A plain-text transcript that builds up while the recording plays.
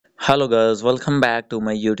Hello guys, welcome back to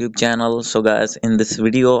my YouTube channel. So guys, in this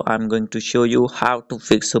video I'm going to show you how to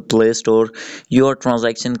fix a Play Store. Your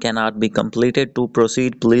transaction cannot be completed. To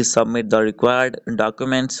proceed, please submit the required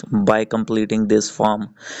documents by completing this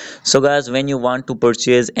form. So guys, when you want to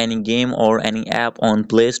purchase any game or any app on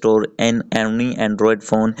Play Store in any Android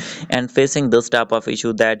phone and facing this type of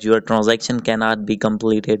issue that your transaction cannot be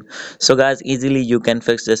completed, so guys, easily you can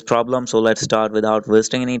fix this problem. So let's start without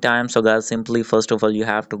wasting any time. So guys, simply first of all you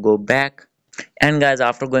have to go back, and guys,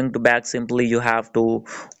 after going to back, simply you have to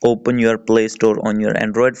open your Play Store on your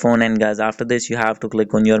Android phone. And guys, after this you have to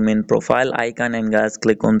click on your main profile icon, and guys,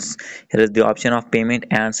 click on here is the option of payment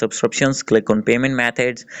and subscriptions. Click on payment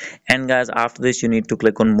methods, and guys, after this you need to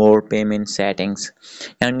click on more payment settings.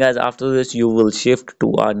 And guys, after this you will shift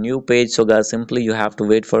to a new page. So guys, simply you have to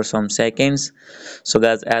wait for some seconds. So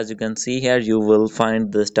guys, as you can see here, you will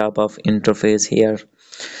find this type of interface here.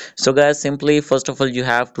 So guys, simply first of all you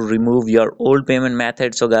have to remove your old payment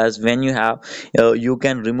method. So guys, when you have you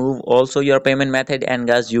can remove also your payment method, and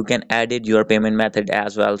guys, you can edit your payment method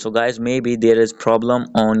as well. So guys, maybe there is problem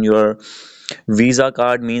on your Visa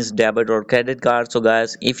card, means debit or credit card. So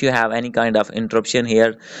guys, if you have any kind of interruption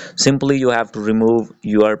here, simply you have to remove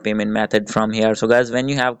your payment method from here. So guys, when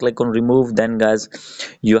you have click on remove, then guys,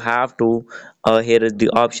 you have to here is the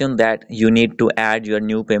option that you need to add your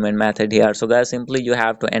new payment method here. So guys, simply you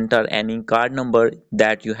have to enter any card number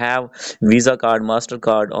that you have, Visa card,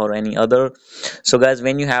 Mastercard, or any other. So guys,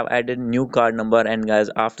 when you have added new card number, and guys,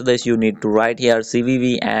 after this you need to write here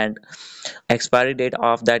CVV and expiry date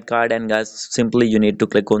of that card, and guys, simply you need to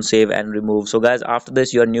click on save and remove. So guys, after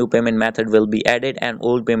this your new payment method will be added and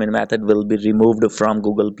old payment method will be removed from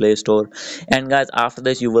Google Play Store. And guys, after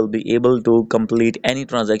this you will be able to complete any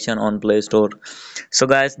transaction on Play Store. So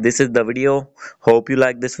guys, this is the video. Hope you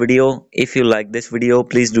like this video. If you like this video,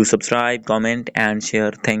 please do subscribe, comment and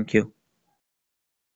share. Thank you.